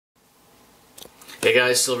Hey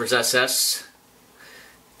guys, Silver's SS.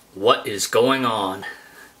 What is going on?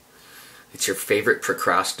 It's your favorite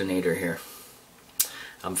procrastinator here.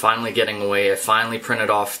 I'm finally getting away. I finally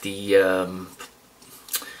printed off the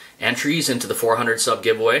entries into the 400 sub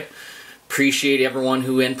giveaway. Appreciate everyone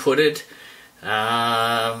who inputted.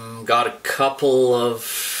 Got a couple of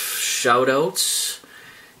shout outs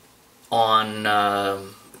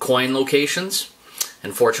on coin locations.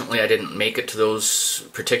 Unfortunately, I didn't make it to those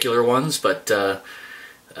particular ones, but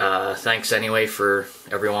thanks anyway for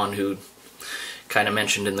everyone who kind of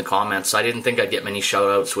mentioned in the comments. I didn't think I'd get many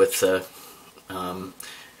shout-outs with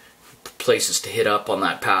places to hit up on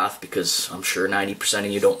that path, because I'm sure 90%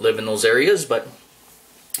 of you don't live in those areas, but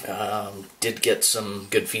did get some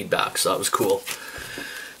good feedback, so that was cool.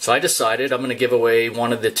 So I decided I'm going to give away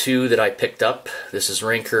one of the two that I picked up. This is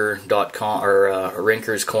Rinker.com, or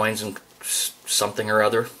Rinker's Coins and something or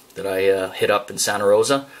other that I hit up in Santa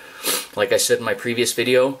Rosa. Like I said in my previous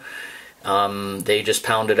video, they just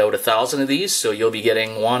pounded out 1,000 of these, so you'll be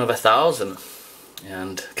getting one of 1,000.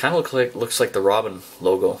 And kind of looks like the Robin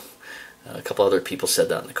logo. A couple other people said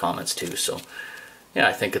that in the comments too. So yeah,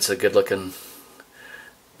 I think it's a good looking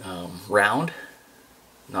round,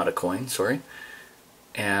 not a coin, sorry,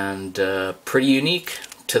 and pretty unique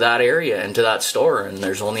to that area and to that store. And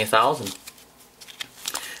there's only 1,000.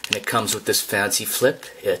 And it comes with this fancy flip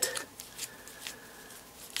it.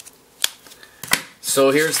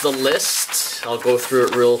 So here's the list. I'll go through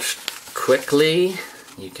it real quickly.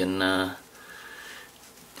 You can,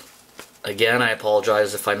 again, I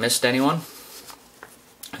apologize if I missed anyone.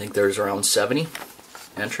 I think there's around 70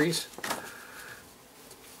 entries.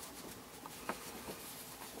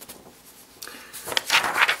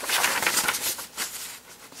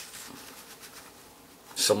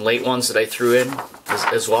 Some late ones that I threw in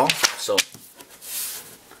as well. So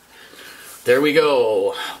there we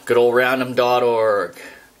go. Good old random.org.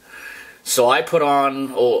 So I put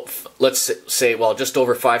on, let's say, well, just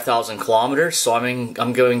over 5,000 kilometers. So I'm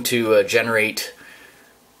going to generate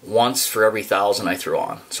once for every 1,000 I throw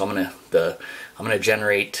on. So I'm gonna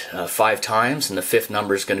generate 5 times, and the 5th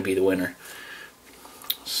number is going to be the winner.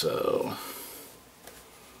 So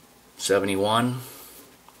 71.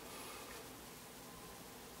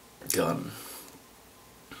 Done.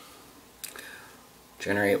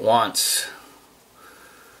 Generate once,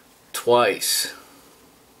 twice,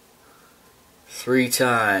 3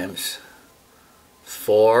 times,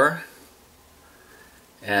 4,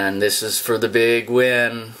 and this is for the big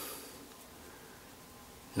win.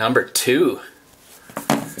 Number 2.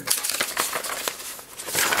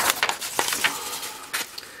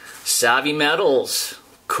 Savvy Metals.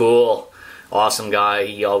 Cool. Awesome guy.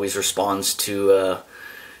 He always responds to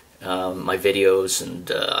my videos,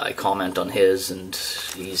 and I comment on his, and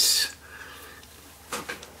he's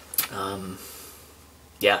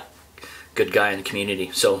yeah, good guy in the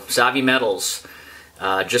community. So Savvy Metals,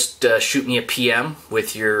 just shoot me a PM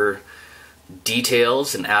with your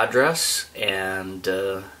details and address, and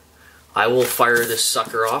I will fire this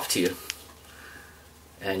sucker off to you,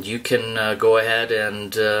 and you can go ahead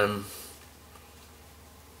and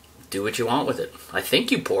do what you want with it. I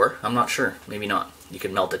think you pour, I'm not sure, maybe not. You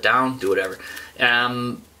can melt it down, do whatever.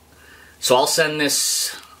 So I'll send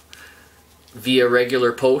this via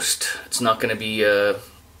regular post. It's not going to be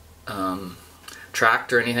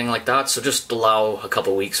tracked or anything like that, so just allow a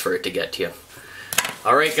couple weeks for it to get to you.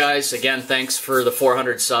 Alright guys, again, thanks for the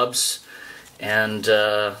 400 subs, and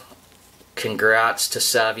congrats to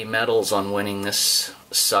Savvy Metals on winning this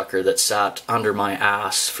sucker that sat under my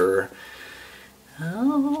ass for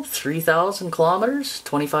 3,000 kilometers,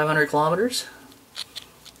 2,500 kilometers.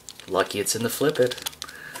 Lucky it's in the flip it.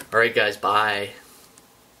 Alright guys, bye.